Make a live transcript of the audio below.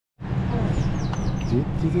where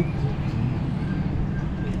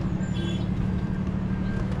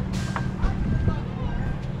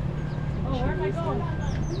am I going?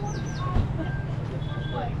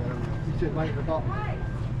 You should wait for that.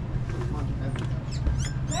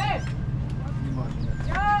 Hey!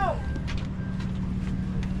 Go!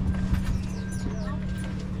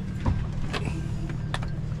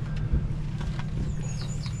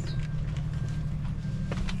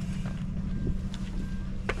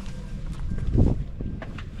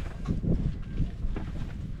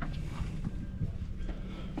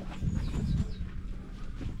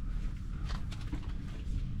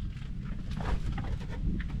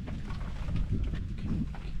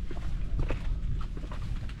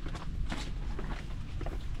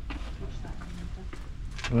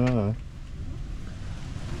 Ah.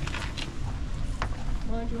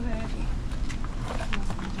 Mind your head.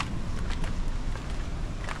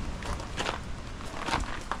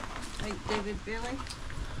 Hey, David Bailey.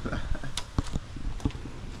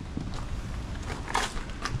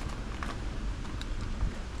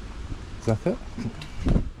 Is that it?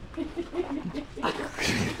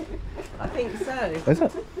 I think so. Is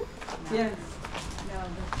it? Yes.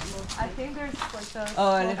 I think there's like a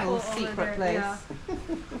Oh, a little secret place. Yeah.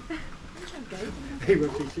 He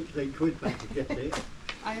would be 16 quid back to get it.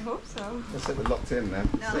 I hope so. Looks like we're locked in then.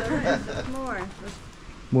 No, there is more. There's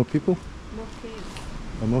More people? more caves.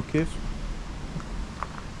 Or more caves?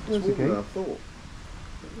 It's That's okay. warmer than I thought.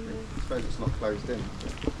 I suppose it's not closed in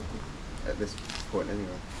at this point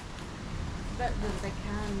anyway. But they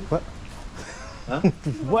can. What? Huh?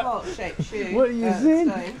 What? Heart-shaped shoe. What are you saying?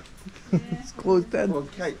 Stone. It's closed in. Well,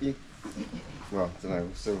 Kate, well, I don't know,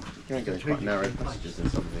 so you can go quite narrow passages in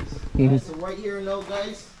some of these. Mhm. So right here now,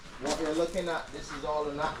 guys, what you're looking at, this is all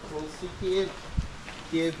a natural sea cave.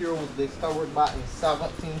 Cave here was discovered back in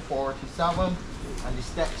 1747, and the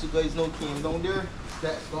steps you guys know came down there.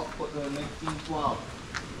 Steps got put down in 1912.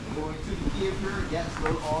 Going to the cave here, it gets a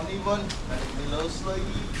little uneven, and it's a little slimy.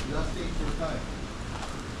 Just take your time.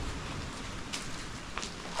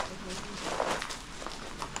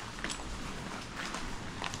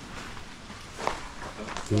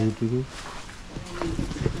 Do.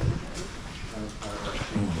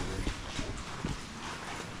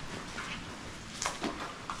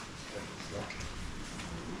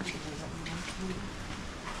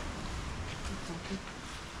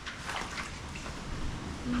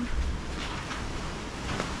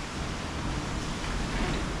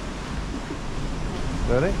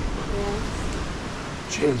 Ready?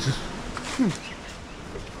 Jesus.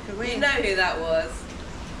 You know who that was?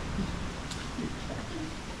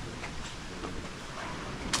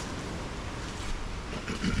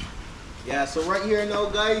 Yeah, so right here now,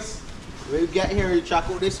 guys, when you get here, you check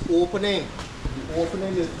out this opening. The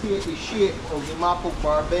opening is take the shape of the map of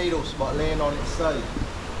Barbados, but laying on its side.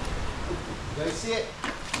 You guys see it?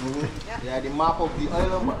 Yeah, the map of the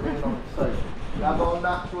island, but laying on its side. That's all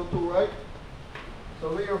natural too, right?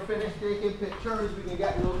 So when you're finished taking pictures, we can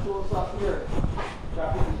get a little close up here. Check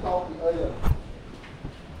out the top of the island.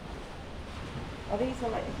 Are these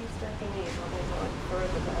like if you step in these, or they like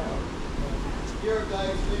further down? Here,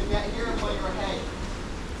 guys, when you get here by your head.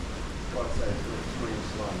 Well, I'd say it's a green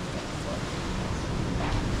slime.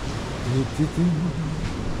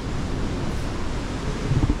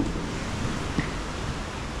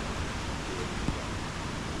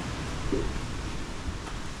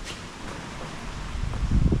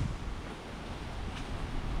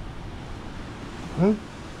 Huh?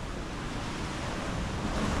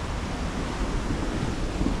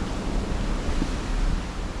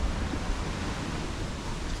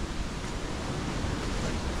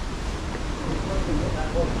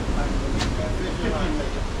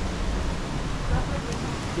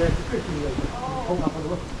 Yeah, it's a fishing lake. Hold up on the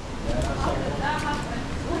roof.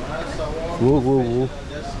 Whoa, whoa, whoa.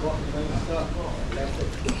 Just got the main stuff. Left it.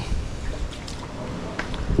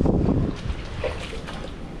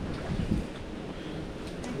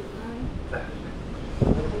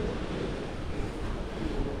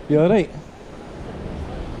 You alright?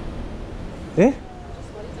 Eh?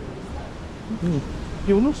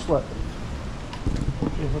 You'll not slip.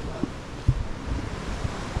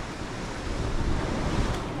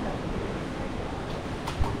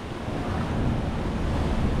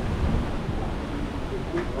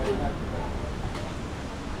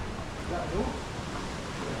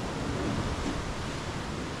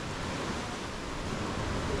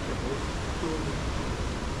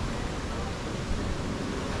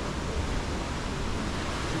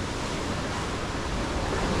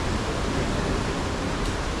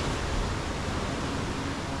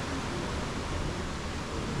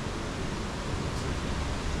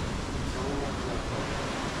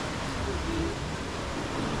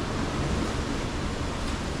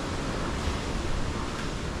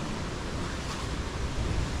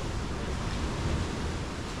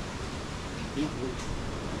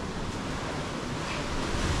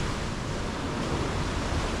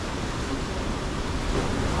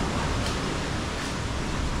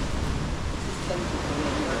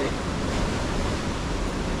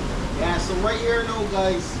 right here now,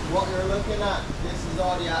 guys, what you're looking at, this is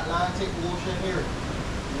all the Atlantic Ocean here.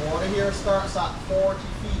 The water here starts at 40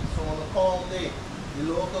 feet, so on a calm day,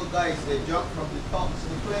 the local guys, they jump from the tops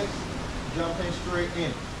of the cliffs, jumping straight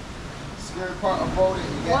in. Scary part about it,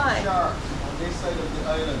 you get sharks on this side of the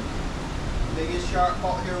island. The biggest shark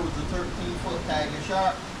caught here was a 13-foot tiger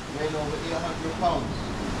shark, weighing over 800 pounds.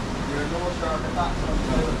 There are no shark attacks on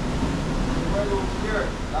the island. Right over here,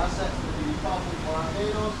 that sets to be the top of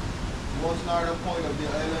Barbados, most northern point of the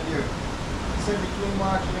island here. It's in between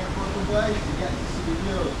March and April, guys, you get to see the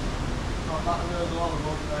hills. Not the hills all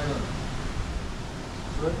about the island.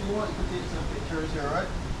 So if you want, you can take some pictures here, right?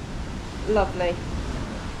 Lovely.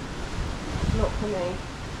 Not for me.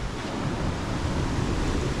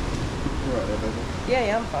 Right there, baby.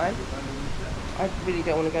 Yeah, I'm fine. I really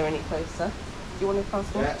don't want to go any closer. Do you want to pass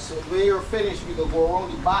one? Yeah, so when you're finished, we can go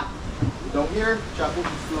around the back. Down here, chop up the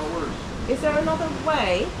flowers. Is there another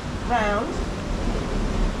way round?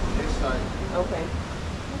 This side. Okay.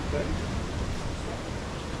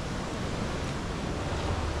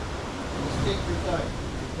 Just take your time.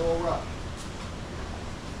 There's no rush.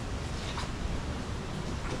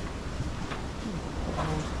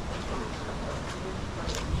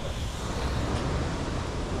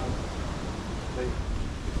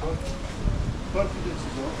 Confidence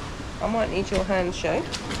is all. I might need your hand show. You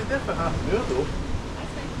did there for half an hour though.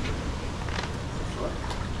 What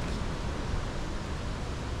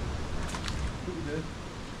you doing?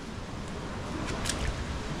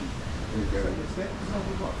 Here you go.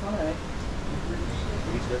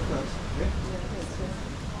 He's there first.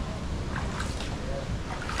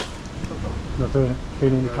 Not doing it.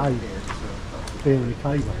 Being in the cave. Being in the cave,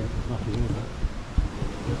 I think. There's nothing in it.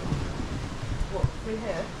 What, through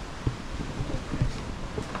here?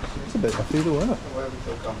 It's a bit iffy though, isn't it? Wherever you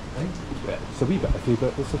feel comfortable. It's a wee bit iffy,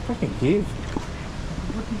 but it's a freaking cave.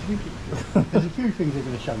 What do you think it is? There's a few things they're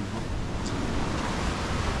going to show you.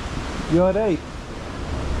 You alright?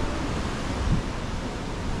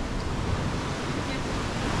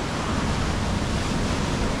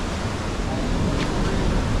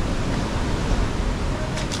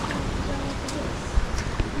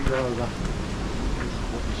 You go over.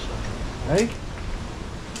 Hey?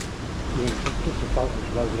 Yeah, just some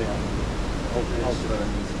photos over there. It's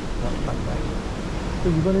So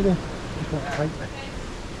you got it there? Just want to take that.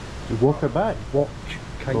 You walk it back? Watch.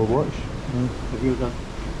 Cake. Or watch? Have you got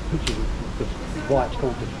pictures of the why it's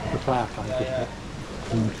called the flower cake, isn't it?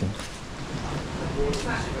 Okay.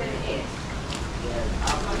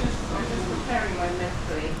 I'm just preparing my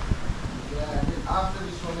mentally. Yeah, after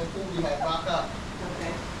this swimming pool, we head back up.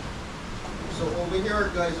 Okay. So over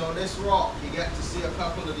here, guys, on this rock, you get to see a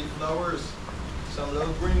couple of the flowers. Some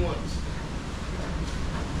little green ones.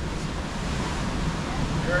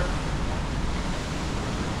 Here.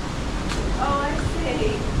 Oh, I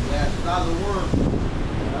see. Yeah, so that's a worm.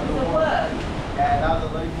 That's The worm. Yeah, that's a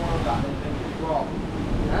live worm that lives in the rock.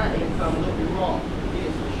 That It is. comes up the rock.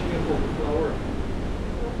 It's the shape of the flower.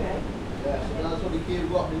 Okay. Yeah, so that's what the cave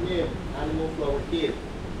got the name, Animal Flower Cave.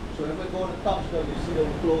 So if we go to touch them, you see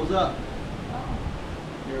them close up.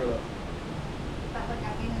 Here, look.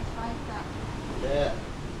 Yeah.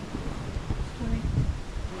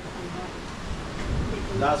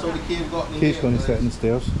 That's how the cave got the Kate's name. going to guys. sit in the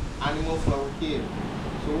stairs. Animal Flower Cave.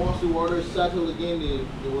 So once the water is settled again,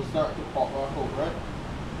 they will start to pop back out, right?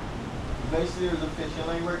 Basically, there's a fishing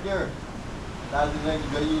line right there. That's the line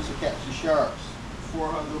you're going to use to catch the sharks.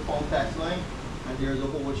 400-pound cast line, and there's a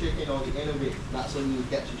whole chicken on the end of it. That's how you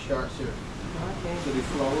catch the sharks here. Okay. So the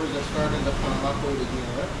flowers are starting to come back out again,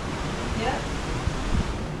 right? Yeah.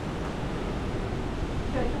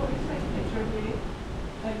 Okay, do you want me to take a picture of you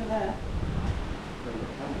over there?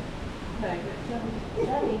 No, but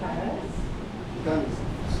Danny has. Danny's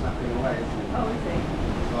snapping away, isn't it? Oh, is he?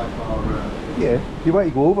 It's like our, Yeah. Do you want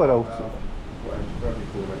to go over also? whatever you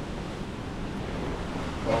call it.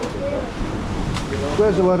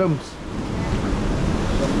 Where's the worms?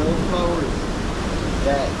 Some little flowers.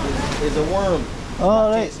 Yeah, it's a worm. Oh,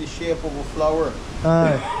 That right. takes the shape of a flower.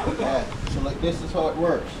 Aye. Yeah, so like this is how it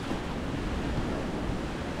works.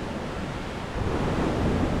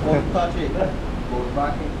 Won't touch it. Goes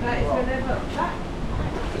back into That the is rock. whenever that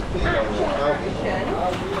Yeah.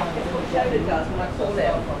 action is what Shoda does when I call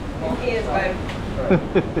him. And he is both.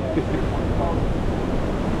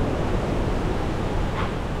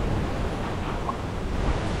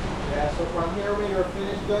 Yeah, so from here when you're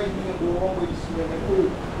finished, guys, you can go on with the swimming pool.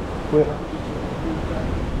 Wait.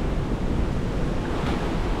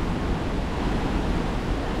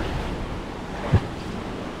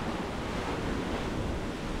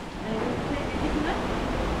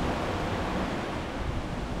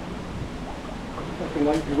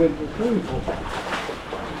 beautiful.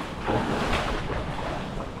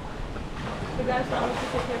 You guys want me to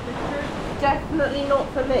take your picture? Definitely not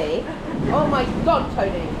for me. Oh my god,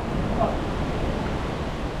 Tony.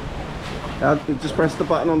 Just press the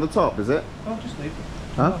button on the top, is it? Oh, just leave it.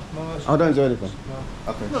 Huh? No, Oh, don't do anything.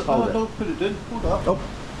 No. Okay, No, just hold no, it. no, put it in. Hold up. Oh.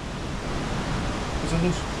 Because I know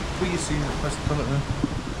what you see, press the button now.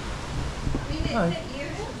 Aye.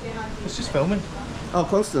 It's just filming. Oh,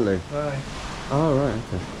 constantly? Aye. Oh, right,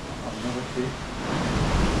 okay. I've never seen.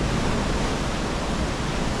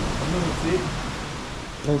 I've never seen.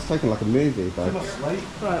 Oh, it's taken like a movie, Too though. much light.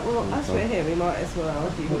 Right, well, as we're here, we might as well,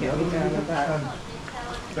 if you can get me down and back.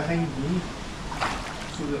 Behind me.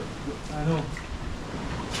 So that, I know.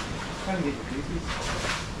 Trying to get your faces.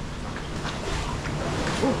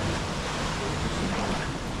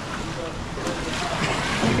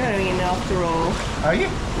 You're going in after all. Are you?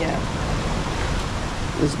 Yeah.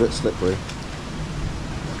 It's a bit slippery.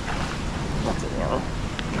 What's it now?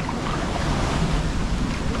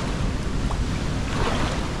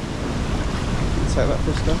 Take that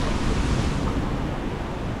for a step.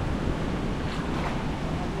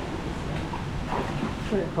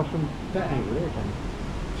 Put it across from that angle there, can you?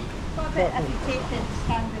 What about if you take it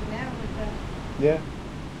standing there with the... Yeah.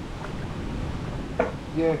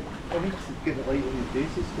 Yeah, I need to get the light on your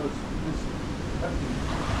faces because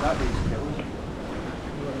that makes killing.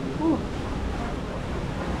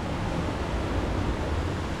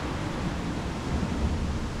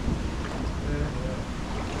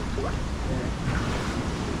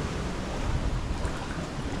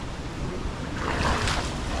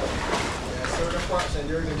 Yeah, certain parts and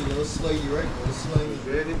they're gonna be a little slimy, right? A little slimy.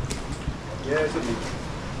 Ready? Yeah, it's a bit.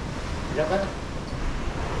 You got that?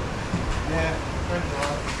 Yeah, right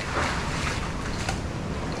now.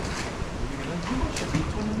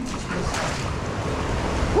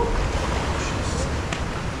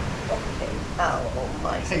 Oh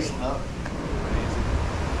my. Tastes not.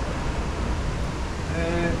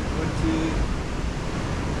 One, two.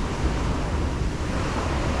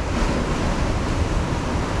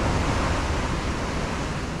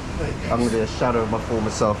 I'm going to be a shadow of my former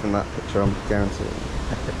self in that picture, I'm guaranteed.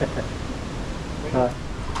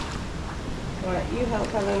 Right, you help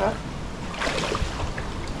Helena.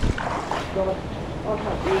 God, I'll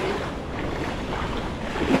help you.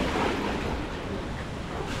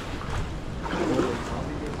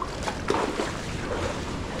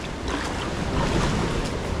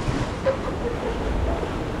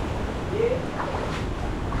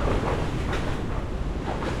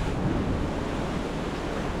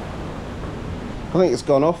 I think it's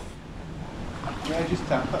gone off. Yeah, just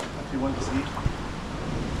tap it if you want to see.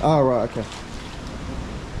 Oh, right, okay.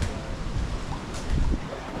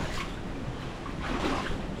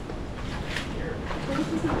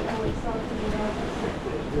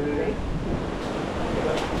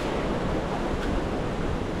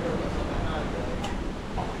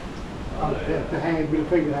 The hand with the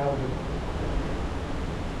finger out.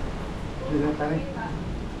 See that, Danny?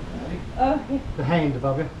 Oh, yeah. The hand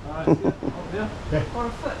above you. Ah, see it up there? Or a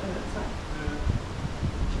foot, it looks like.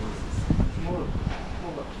 It's more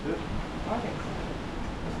up to it. I think so.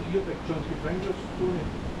 You got big chunky fingers, don't you?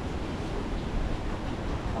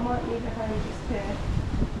 I might need a hand just here.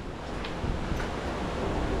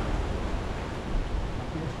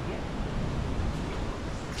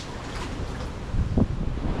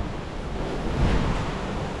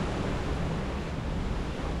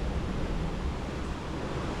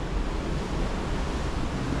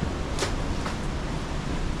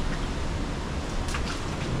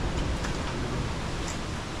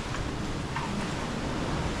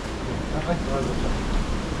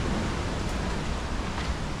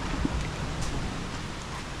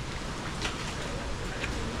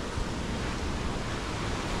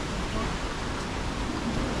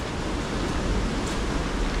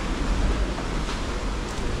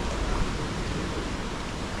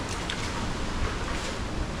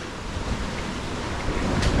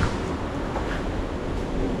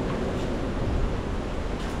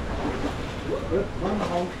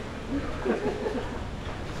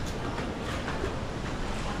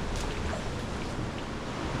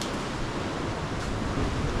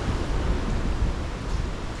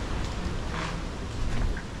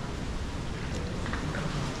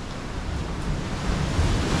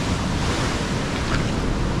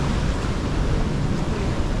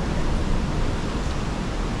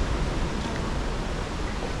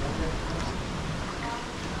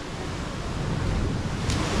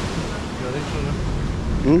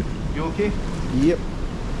 Hmm? You okay? Yep.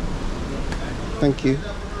 Thank you.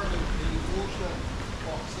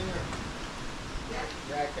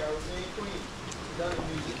 Yeah, Carol's Queen. Done a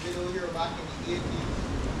music video here.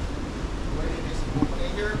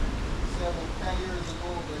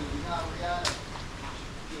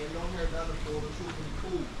 here down the floor, which will be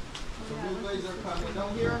cool. So you guys are coming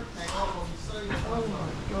down here, hang out on the side. Oh my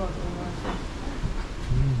God.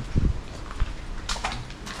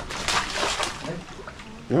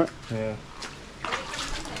 You alright? Yeah.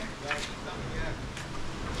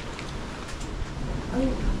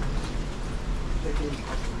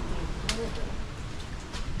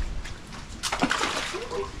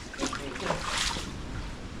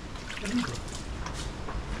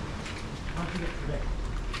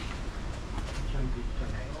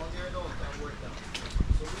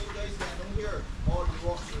 So when you guys get down here, all the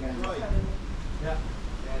rocks are dry. Yeah.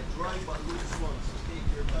 Dry but loose ones, so take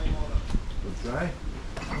your time on it. Dry.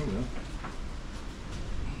 Oh yeah.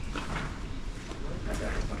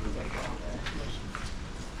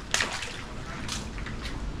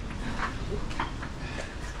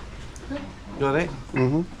 You alright?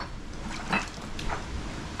 Mm-hmm.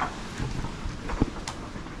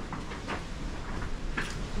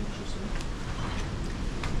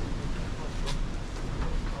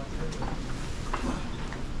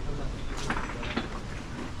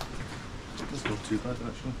 That's not too bad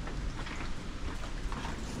actually.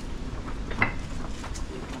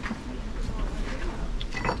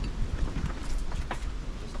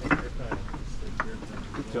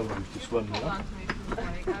 Good tell them to swim there.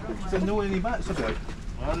 Is there no any bats about?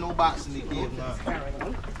 There are no bats in the cave now.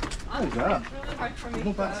 How's that?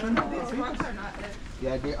 No bats in it?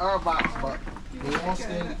 Yeah, there are bats, but they won't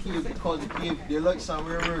stay in the cave because the cave, they like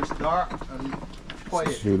somewhere where it's dark and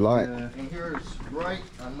quiet. Too light. And here it's bright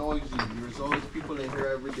and noisy. There's always people in here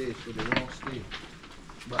every day, so they won't stay.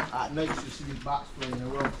 But at night you see the bats flying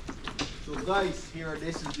around. So guys, here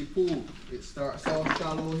this is the pool. It starts off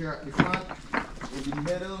shallow here at the front. In the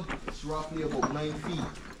middle, it's roughly about 9 feet.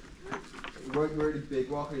 Right where the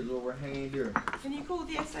big rock is overhanging here. Can you call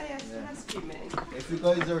the SAS to rescue me? If you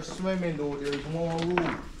guys are swimming though, there is one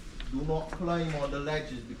rule. Do not climb on the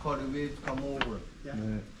ledges because the waves come over.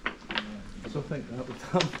 Yeah. So I think that would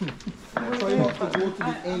happen. Try not to go to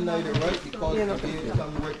the end either, right? Because the waves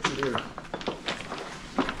come right through there.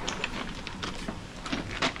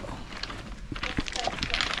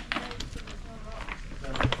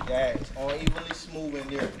 Yeah, it's unevenly smooth in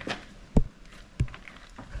there.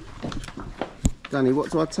 Danny,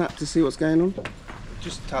 what do I tap to see what's going on?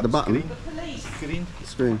 Just tap The button? Screen. The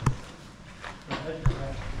screen.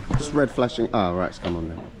 Just red flashing. Oh, right, it's come on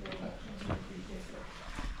then.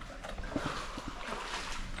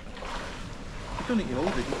 You don't need to hold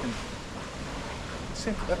it, you can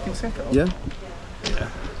set, I can set it up. Yeah? Yeah.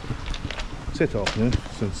 Set it up now,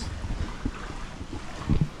 since...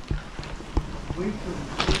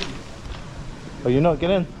 Oh, you're not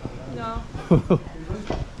getting in? No.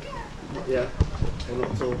 Yeah. Or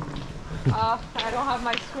not at all. I don't have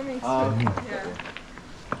my swimming suit. Yeah.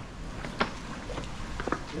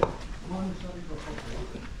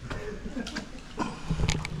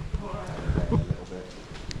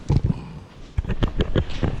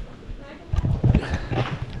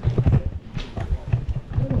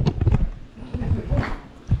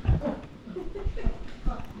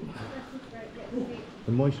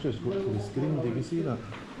 The moisture's got to the screen, do you see that?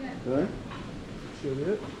 Right? Show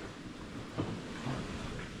it.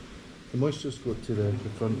 The moisture's got to the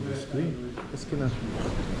front of the screen. It's kind of...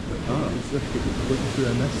 it's like it's looking through a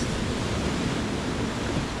mist.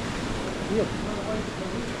 Here.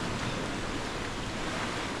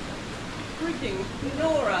 Freaking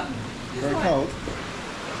Nora. Very cold.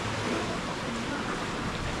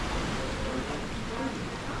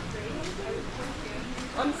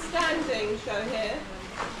 I'm standing, show here.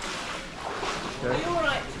 Are you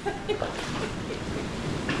alright?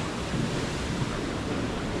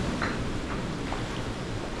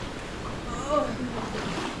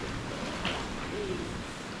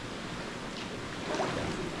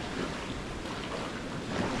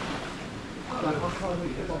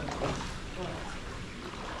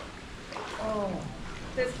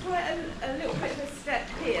 There's quite a little bit of a step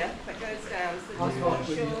here that goes down, so just watch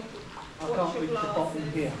your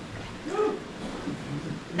glasses. Here.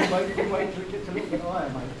 You wait till it gets a little bit higher,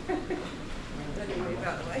 mate. Let me move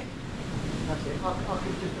out of the way. That's it. I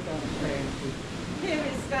could just put down the stairs. Here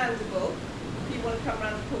is standable, if you want to come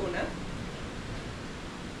round the corner.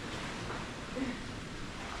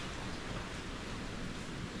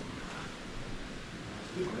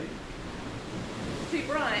 Too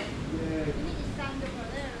bright. You need to stand over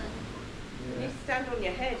there then. You need to stand on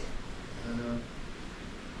your head. I know.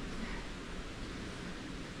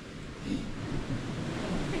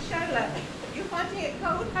 Shola, you finding it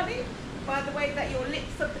cold, honey? By the way that your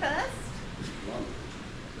lips are pursed?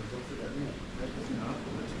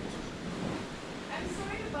 I'm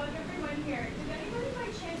sorry to bug everyone here. Did anybody by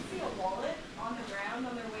chance see a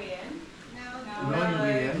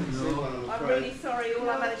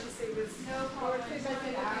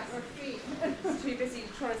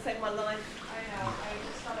trying to save my life. I know, I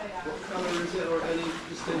just thought I'd ask. What colour is it, or any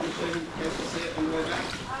distinguishing? Can you see it on the way back?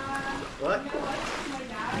 What? You know what? It's my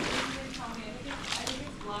dad. He didn't tell me. I think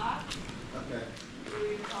it's black. Okay.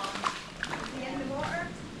 Is he in the water?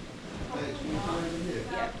 Hey, can you come over here?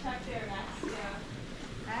 Yeah. Check there next. Yeah.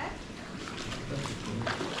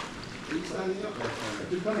 Are you standing up there?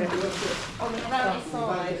 You can't have a look at On the right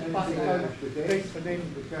side. Thanks for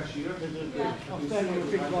naming the cashier. I'm standing on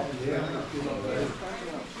a big rock there.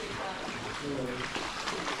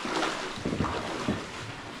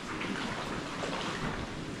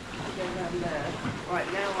 Go down there. Right,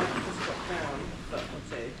 now I've just got down a foot or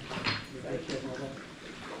two.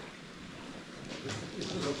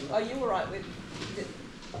 Are you alright with it?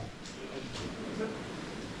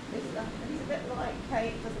 He's a bit like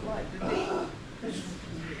Kate, doesn't like the deep.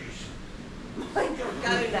 Mind your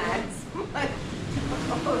gonads. Do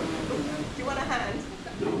you want a hand?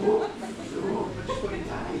 I just put it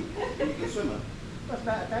down. Are you a good swimmer? What's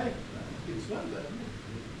that, Danny? You can swim there.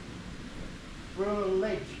 We're on a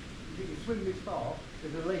lake. If you can swim this far,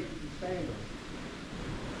 there's a lake you can stand on.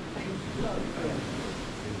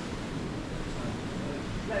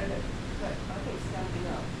 No, I think standing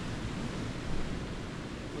up.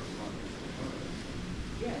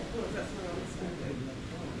 Yeah, well, that's where I'm standing.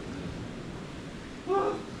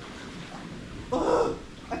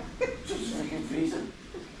 Just freaking freezing.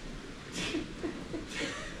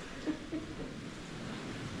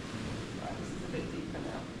 Right, this is a bit deeper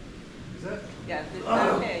now. Is that? Yeah,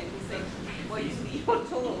 down here you can see. Well, you're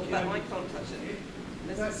tall, but I can't touch it.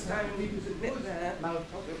 There's a stone bit there. No, a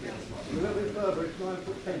little bit further, it's 9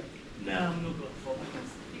 foot 10. No, I'm not going to fall. You can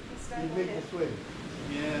You stand on need to it. swim.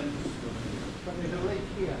 Yeah, But there's a lake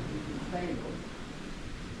here you can stand on.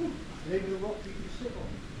 And even a rock you can sit on.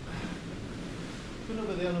 Come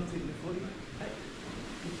over there and I'll take the footy.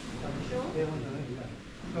 Sure? Yeah, I know.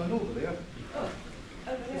 Going over there. Oh,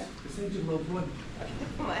 over there. It's engine loved one.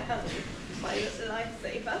 My husband, my little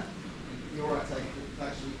lifesaver. You're right, it's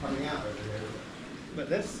actually coming out over here. But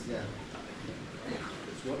this? Yeah.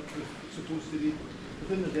 It's what it's supposed to be.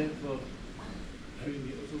 Within the depth of 3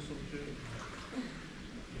 metres or something.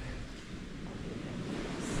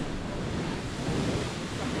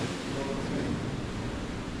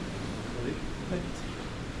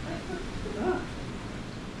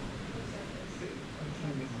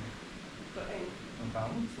 But I'm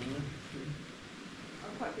balanced,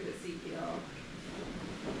 I'm quite good at CPR.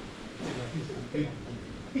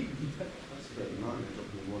 That's a bit of a nightmare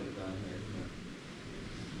dropping the water down here, isn't it?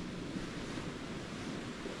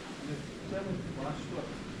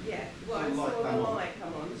 Yeah, well, I It's all saw light the come on. light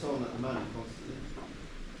come on. It's on at the moment constantly.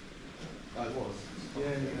 Oh, it was. Yeah,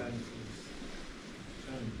 yeah.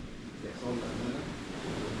 Yeah, it's on at the minute.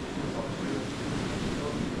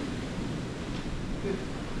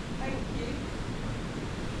 Thank you.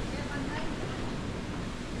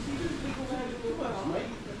 You just wiggle around in your car.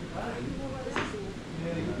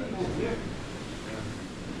 Yeah, you can go here.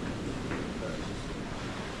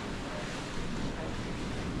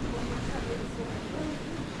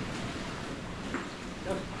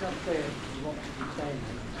 Just there, the rock you can stand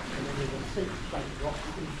on. And then there's a seat-shaped rock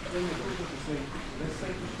you can swim on. Let's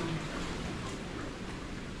say this one.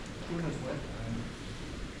 Doing this way.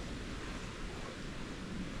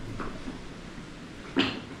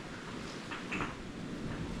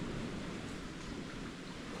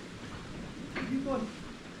 You gone?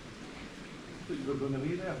 Thought you were going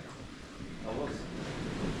away there. I was.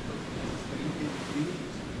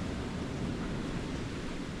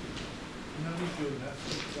 No, he's doing that.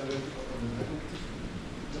 So,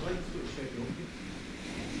 the light's got shaky on you.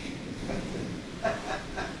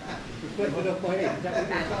 Reflected off my head, is that what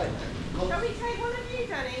you're saying? Shall we take one of you,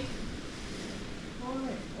 Danny?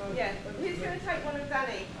 Yeah, who's going to take one of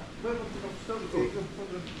Danny? Well, I'm still taking them for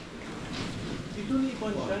the... You don't need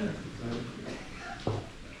one chin.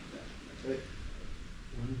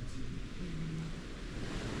 One, two,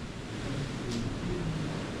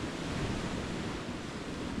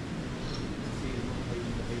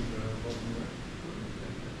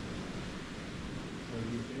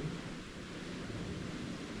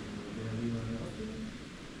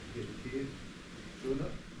 get the kid, show up.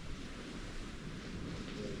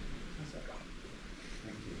 That's it.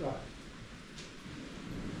 Thank you. Right.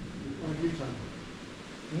 One of you take.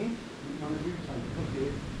 One of you take.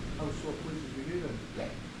 Okay. How sort of places we do then?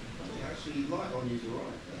 Yeah, actually, light on you's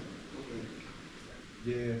alright.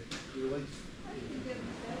 Yeah, the lights. You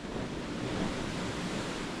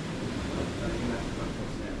have to come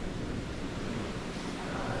across now.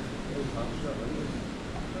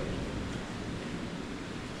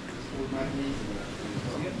 It's called magnesium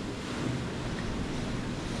actually. Yeah.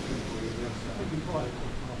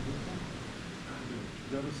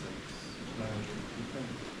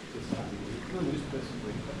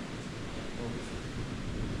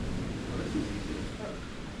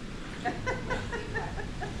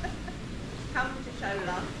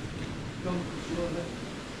 Lola.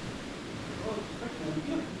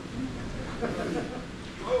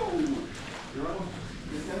 You're right.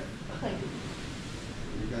 You okay?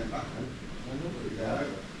 You're going back then? Yeah.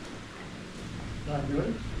 Don't do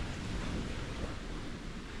it.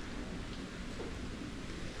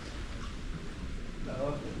 No,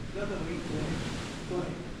 the other week,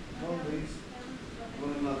 one week's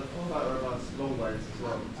One another photo of us long ways as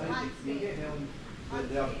well. you get down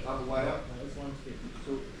The other way up. that's 150.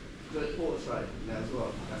 So, the portrait now as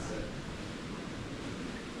well. That's it.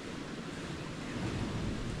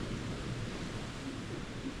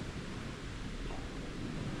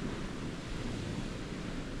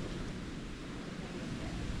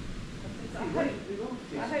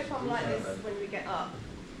 I hope I'm like this when we get up.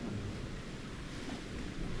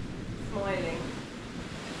 Smiling.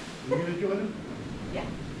 You going to join them? Yeah.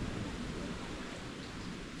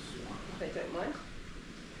 If they don't mind.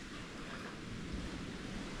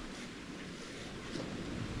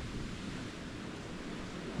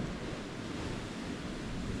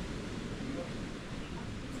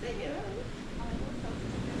 Stay here.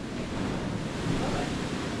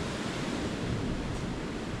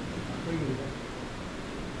 Bring it again.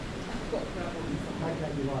 Make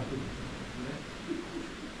that you like it.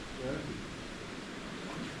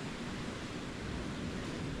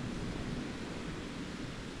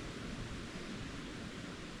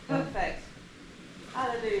 Perfect.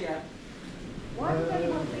 Hallelujah. Why does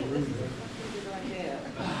anyone think this is a fucking good idea?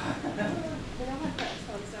 Well, I had that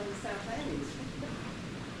times down the South End.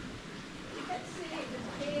 You can see it with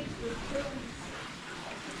pigs, with pigs.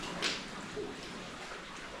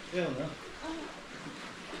 Yeah, no.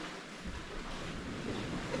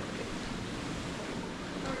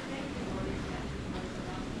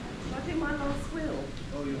 Shall I do my last will?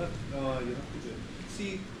 Oh, you have to do it.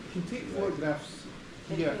 See, you can take photographs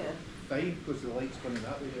In here, here? fine, because the light's coming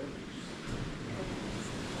that way. Yeah.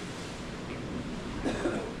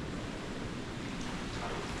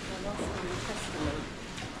 My last will and testament.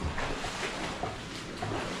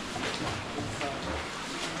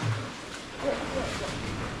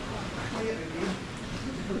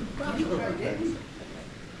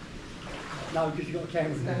 No, because you've got a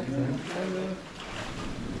camera now.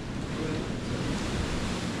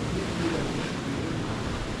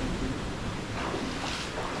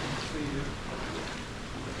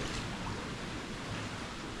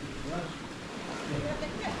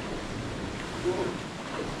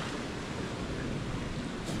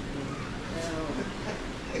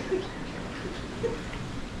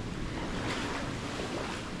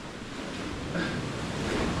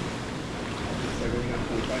 So when you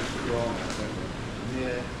pull back your arm out, don't you?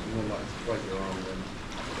 Yeah. You want like to spread your arm and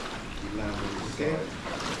you land on your Okay. side.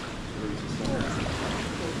 Through to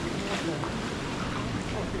side.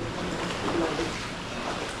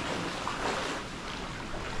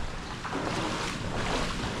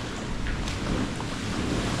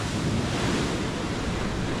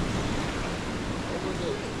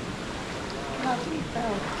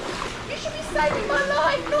 You should be saving my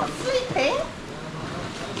life, not sleeping.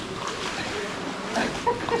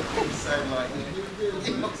 You sound like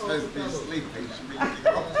you're not supposed to be sleeping, you should be looking after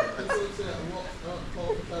us.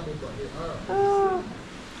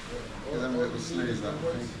 Because I'm a bit of a snooze that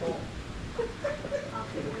thing.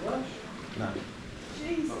 No,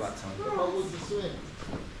 Jesus not that time. Christ.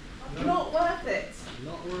 Not worth it.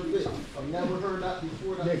 Not worth it. I've never heard that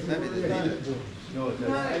before. That Yes, Maybe they need it. No, it No,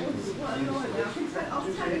 doesn't. it was quite annoying. I'll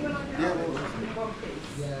tell you when I get Yeah, up. well, In one piece.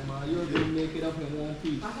 Yeah, man, you're going to make it up in one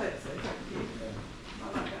piece. I hope so, thank you. I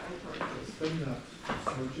like that encouragement. Spin that.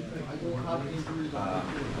 What do you think? I don't have injuries on my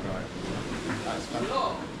foot. Right. That's fine. I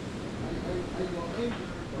got injuries.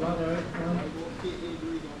 Right, all right, I got kid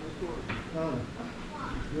injuries on my foot. no.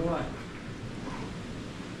 You're right.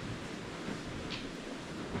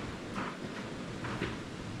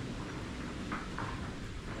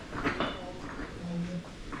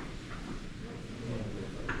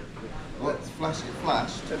 What's flash? It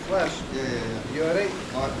flashed. It flashed. Yeah, yeah, yeah. You alright?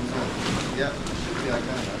 Light was on. Yep, should be okay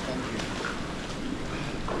now, thank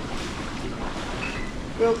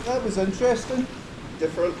you. Well, that was interesting.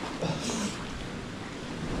 Different.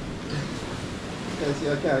 Is he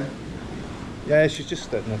okay? Yeah, she's just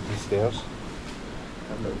sitting up the stairs.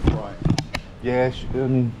 Have a little fright. Yeah, I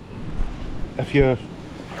mean, if your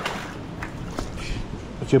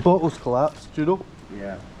bottle's collapsed, you know,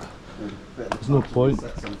 Yeah. there's no point.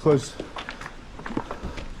 Because,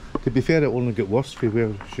 to be fair, it only got worse for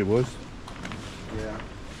where she was. Yeah.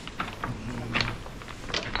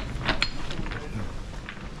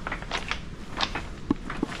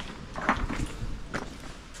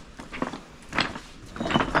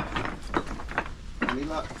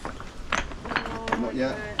 that? Oh, Not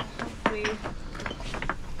yet. Hopefully.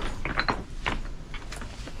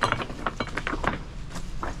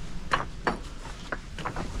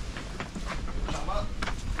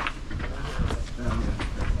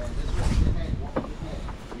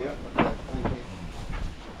 Yeah, okay, thank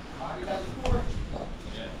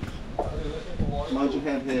you. Mind your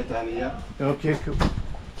head here, Danny, yeah? Okay, cool.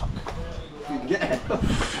 Get it.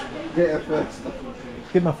 Get it first.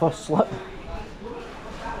 Give my first slip.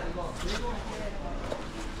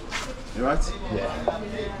 You right? Yeah.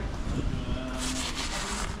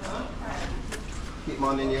 Keep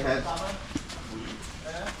mine in your head.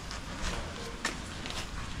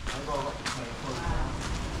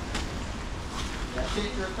 Yeah,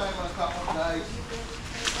 take your time on the top one, guys.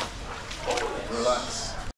 Relax.